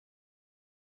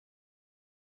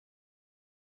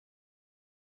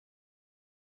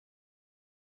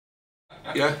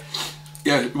Yeah,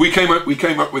 yeah. We came up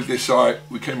with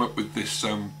this.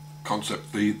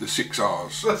 Concept, the 6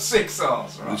 R's. The 6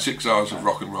 R's, right. The 6 R's of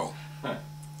rock and roll.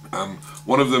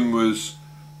 One of them was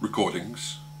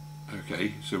recordings.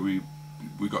 Okay, so we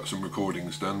got some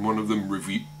recordings done. One of them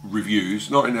reviews,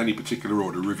 not in any particular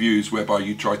order. Reviews whereby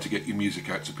you try to get your music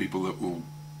out to people that will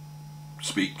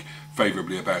speak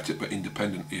favourably about it, but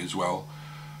independently as well.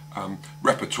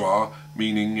 Repertoire,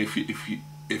 meaning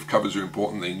if covers are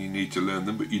important, then you need to learn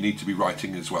them, but you need to be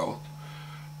writing as well.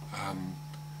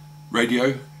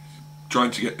 Radio,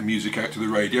 trying to get the music out to the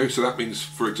radio. So that means,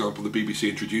 for example, the BBC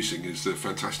introducing is the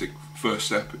fantastic first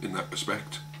step in that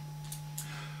respect.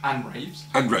 And raves.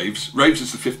 And raves. Raves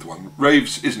is the 5th one.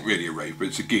 Raves isn't really a rave, but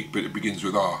it's a gig, but it begins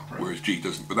with R, right, whereas G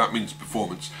doesn't. But that means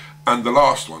performance. And the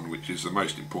last one, which is the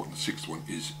most important, the 6th one,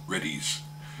 is readies.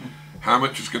 How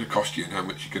much it's going to cost you and how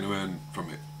much you're going to earn from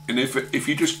it. And if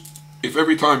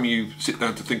every time you sit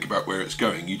down to think about where it's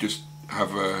going, you just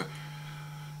have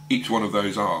each one of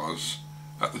those R's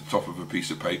at the top of a piece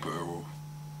of paper or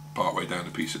part way down a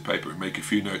piece of paper and make a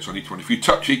few notes on each one. If you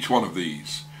touch each one of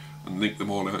these and link them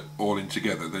all in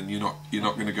together, then you're not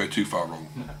going to go too far wrong.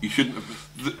 No. You shouldn't have.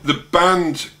 The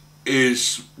band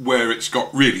is where it's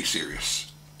got really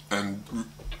serious and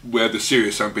where the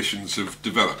serious ambitions have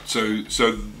developed. So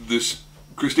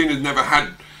Christina's never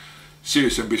had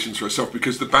serious ambitions for herself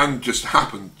because the band just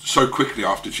happened so quickly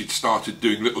after she'd started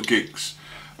doing little gigs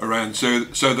around, so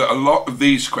that a lot of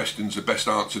these questions are best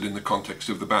answered in the context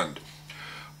of the band.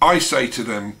 I say to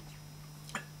them,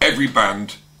 every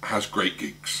band has great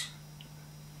gigs.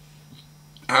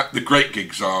 The great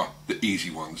gigs are the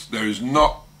easy ones. There is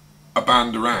not a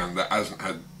band around that hasn't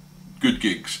had good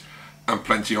gigs, and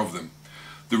plenty of them.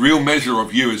 The real measure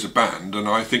of you as a band, and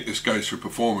I think this goes for a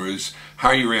performer, is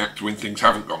how you react when things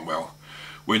haven't gone well.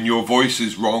 When your voice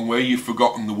is wrong, where you've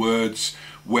forgotten the words,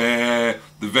 where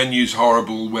the venue's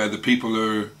horrible, where the people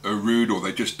are rude or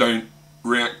they just don't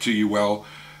react to you well.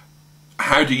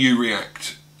 How do you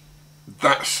react?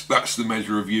 That's the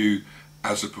measure of you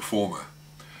as a performer.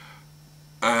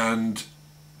 And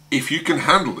if you can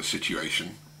handle the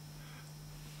situation,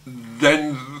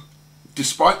 then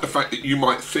despite the fact that you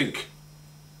might think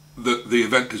that the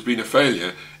event has been a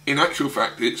failure, in actual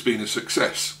fact it's been a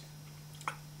success.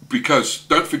 Because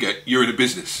don't forget, you're in a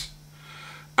business.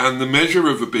 And the measure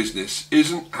of a business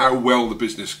isn't how well the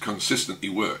business consistently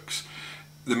works.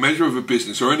 The measure of a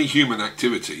business, or any human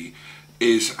activity,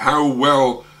 is how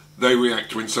well they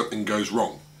react when something goes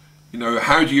wrong. You know,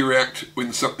 how do you react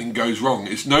when something goes wrong?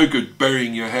 It's no good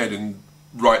burying your head and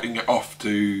writing it off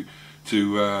to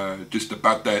just a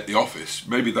bad day at the office.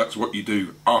 Maybe that's what you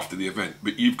do after the event,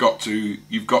 but you've got to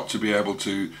be able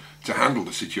to handle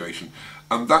the situation.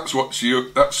 And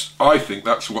I think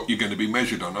that's what you're going to be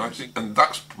measured on, I think, and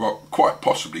that's quite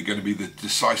possibly going to be the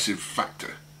decisive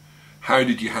factor. How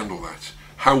did you handle that?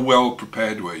 How well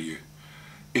prepared were you?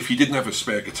 If you didn't have a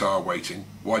spare guitar waiting,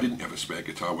 why didn't you have a spare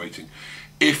guitar waiting?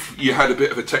 If you had a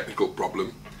bit of a technical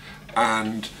problem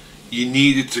and you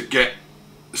needed to get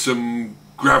some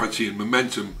gravity and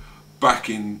momentum back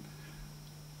in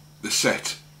the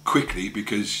set quickly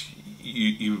because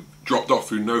you dropped off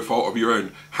through no fault of your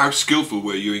own, how skillful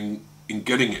were you in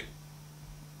getting it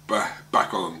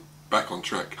back on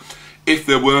track? If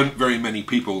there weren't very many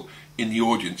people in the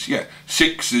audience, yeah,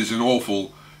 6 is an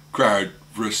awful crowd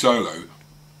for a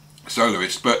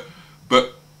soloist, but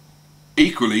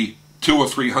equally 200 or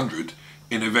 300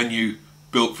 in a venue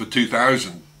built for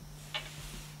 2,000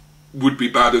 would be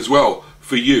bad as well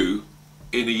for you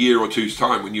in a year or two's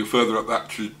time when you're further up that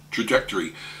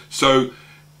trajectory. So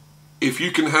if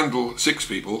you can handle 6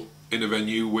 people in a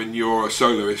venue when you're a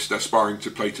soloist aspiring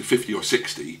to play to 50 or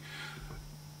 60,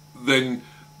 then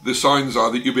the signs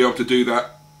are that you'll be able to do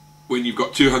that when you've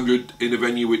got 200 in a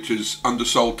venue which has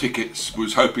undersold tickets,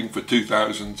 was hoping for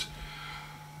 2,000.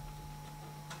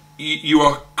 You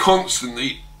are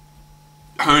constantly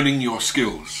honing your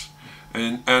skills,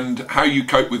 and how you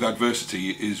cope with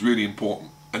adversity is really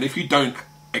important. And if you don't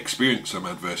experience some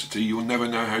adversity, you'll never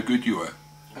know how good you are.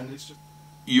 And it's just,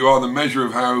 you are the measure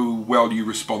of how well you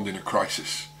respond in a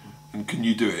crisis, and can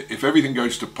you do it. If everything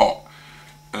goes to pot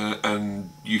and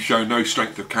you show no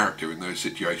strength of character in those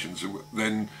situations,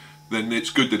 then it's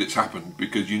good that it's happened,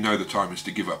 because you know the time is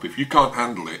to give up. If you can't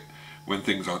handle it when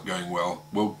things aren't going well,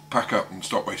 pack up and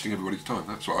stop wasting everybody's time.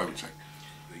 That's what I would say.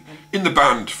 In the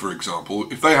band, for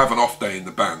example, if they have an off day in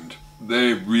the band,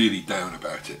 they're really down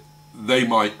about it. They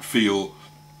might feel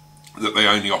that they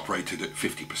only operated at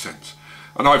 50%.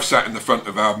 And I've sat in the front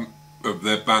of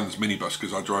their band's minibus,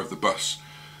 because I drive the bus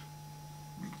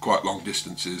quite long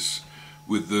distances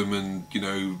with them, and you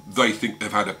know, they think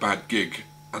they've had a bad gig,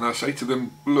 And I say to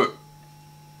them, look,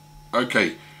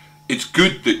 okay, it's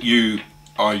good that you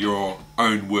are your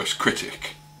own worst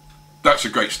critic. That's a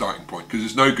great starting point, because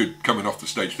it's no good coming off the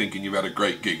stage thinking you've had a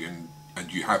great gig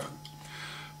and you haven't.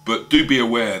 But do be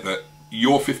aware that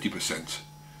your 50%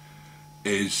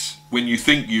 is, when you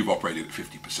think you've operated at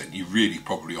 50%, you really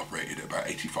probably operated at about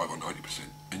 85 or 90%.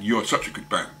 And you're such a good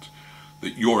band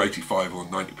that your 85 or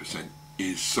 90%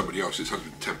 is somebody else's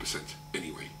 110%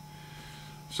 anyway.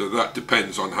 So that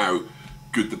depends on how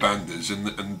good the band is, and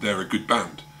they're a good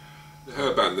band.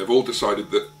 Her band, they've all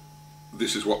decided that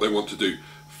this is what they want to do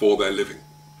for their living.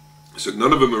 So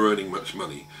none of them are earning much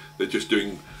money. They're just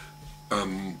doing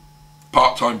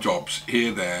part-time jobs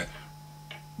here, there,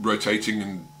 rotating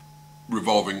and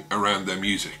revolving around their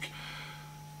music.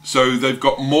 So they've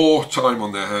got more time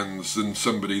on their hands than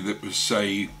somebody that was,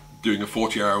 say, doing a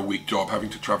 40-hour-a-week job, having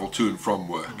to travel to and from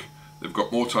work. They've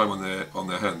got more time on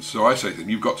their hands. So I say to them,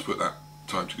 you've got to put that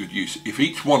time to good use. If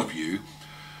each one of you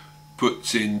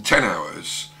puts in 10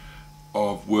 hours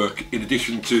of work in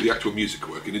addition to the actual music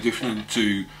work, in addition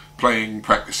to playing,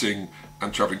 practicing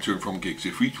and travelling to and from gigs,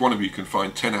 if each one of you can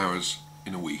find 10 hours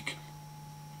in a week,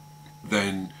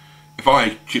 then if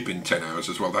I chip in 10 hours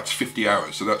as well, that's 50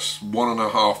 hours. So that's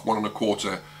 1.5,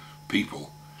 1.25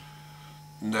 people.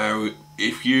 Now,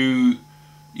 if you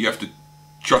have to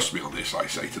trust me on this, I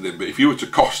say to them, but if you were to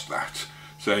cost that,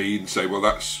 say, well,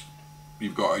 that's,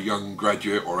 you've got a young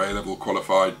graduate or A-level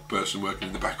qualified person working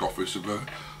in the back office of a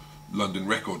London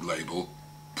record label,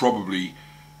 probably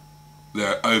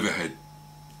their overhead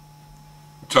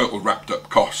total wrapped up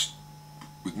cost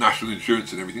with national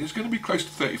insurance and everything is going to be close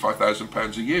to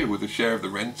 £35,000 a year, with a share of the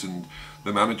rent and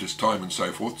the manager's time and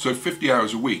so forth. So 50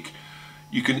 hours a week,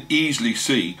 you can easily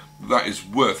see that is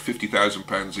worth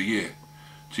 £50,000 a year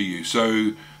to you.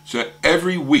 So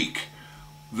every week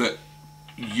that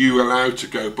you allow to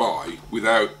go by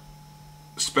without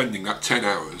spending that 10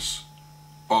 hours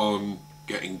on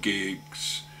getting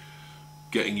gigs,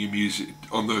 getting your music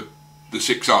on the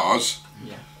 6 R's,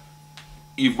 yeah,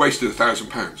 you've wasted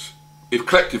 £1,000. If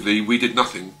collectively we did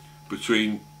nothing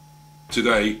between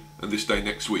today and this day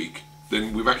next week,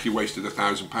 then we've actually wasted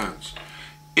 £1,000.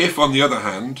 If, on the other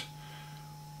hand,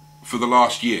 for the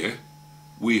last year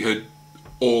we had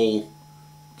all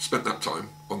spent that time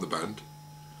on the band,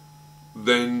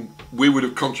 then we would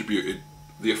have contributed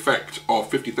the effect of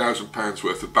 £50,000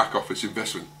 worth of back office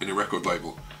investment in a record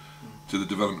label to the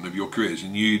development of your careers,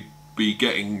 and you'd be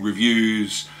getting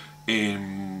reviews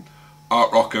in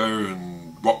Art Rocker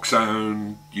and Rock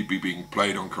Sound, you'd be being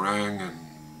played on Kerrang and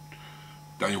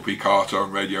Daniel P. Carter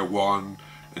on Radio 1,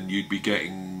 and you'd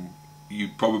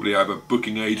probably have a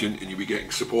booking agent, and you'd be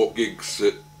getting support gigs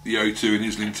at the O2 in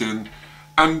Islington.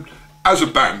 And as a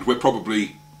band, we're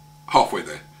probably halfway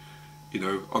there. You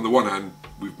know, on the one hand,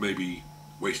 we've maybe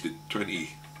wasted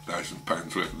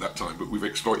 £20,000 worth of that time, but we've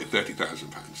exploited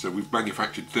 £30,000. So we've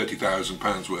manufactured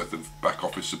 £30,000 worth of back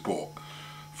office support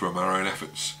from our own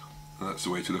efforts. And that's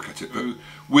the way to look at it. But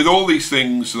with all these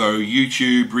things, though,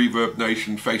 YouTube, Reverb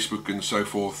Nation, Facebook and so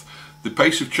forth, the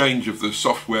pace of change of the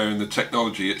software and the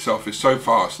technology itself is so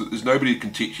fast that there's nobody who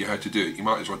can teach you how to do it. You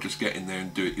might as well just get in there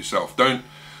and do it yourself. Don't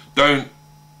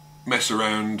mess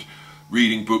around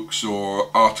reading books or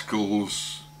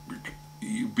articles.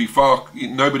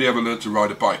 Nobody ever learned to ride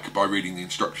a bike by reading the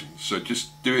instructions. So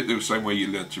just do it the same way you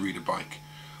learned to read a bike.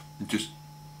 And just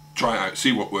try it out,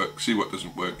 see what works, see what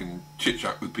doesn't work, and chit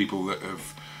chat with people that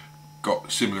have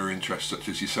got similar interests such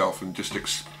as yourself, and just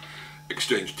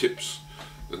exchange tips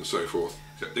and so forth.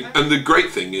 And the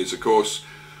great thing is, of course,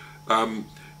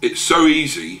 it's so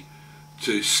easy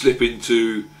to slip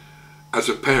into, as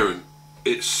a parent,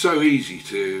 it's so easy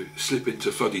to slip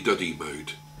into fuddy-duddy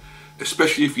mode,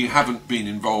 especially if you haven't been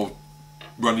involved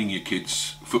running your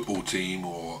kids' football team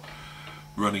or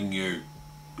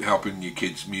helping your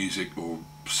kids' music, or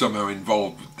somehow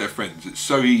involved with their friends. It's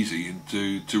so easy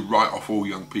to write off all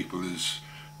young people as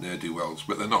ne'er-do-wells,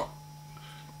 but they're not.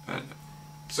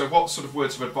 So what sort of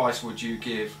words of advice would you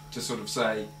give to sort of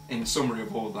say, in summary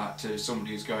of all that, to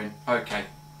somebody who's going, okay,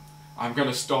 I'm going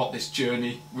to start this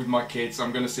journey with my kids,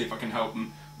 I'm going to see if I can help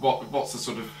them. What's the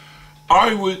sort of...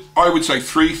 I would say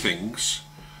 3 things.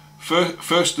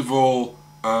 First of all,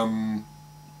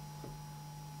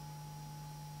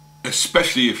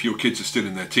 especially if your kids are still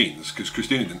in their teens, because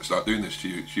Christina didn't start doing this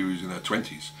till she was in her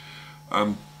 20s,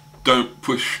 don't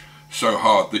push so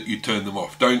hard that you turn them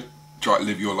off. Don't try to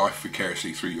live your life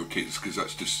vicariously through your kids, because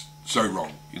that's just so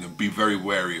wrong. You know, be very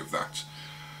wary of that.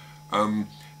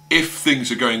 If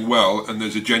things are going well and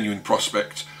there's a genuine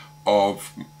prospect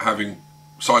of having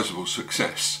sizable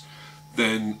success,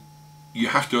 then you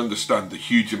have to understand the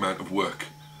huge amount of work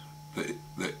that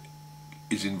that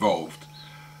is involved.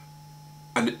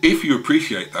 And if you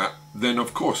appreciate that, then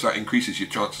of course that increases your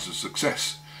chances of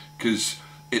success, because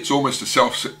it's almost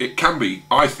it can be,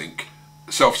 I think,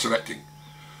 self-selecting.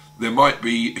 There might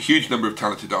be a huge number of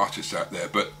talented artists out there,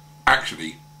 but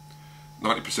actually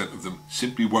 90% of them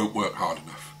simply won't work hard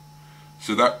enough.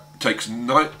 So that takes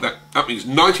that means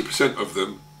 90% of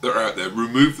them that are out there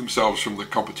remove themselves from the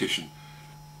competition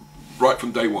right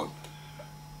from day one,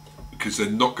 because they're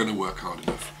not going to work hard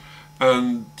enough.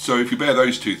 And so if you bear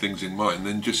those two things in mind,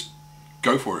 then just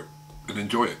go for it and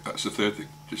enjoy it. That's the third thing.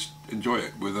 Just enjoy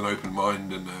it with an open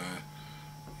mind and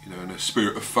and a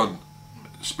spirit of fun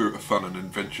and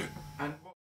adventure.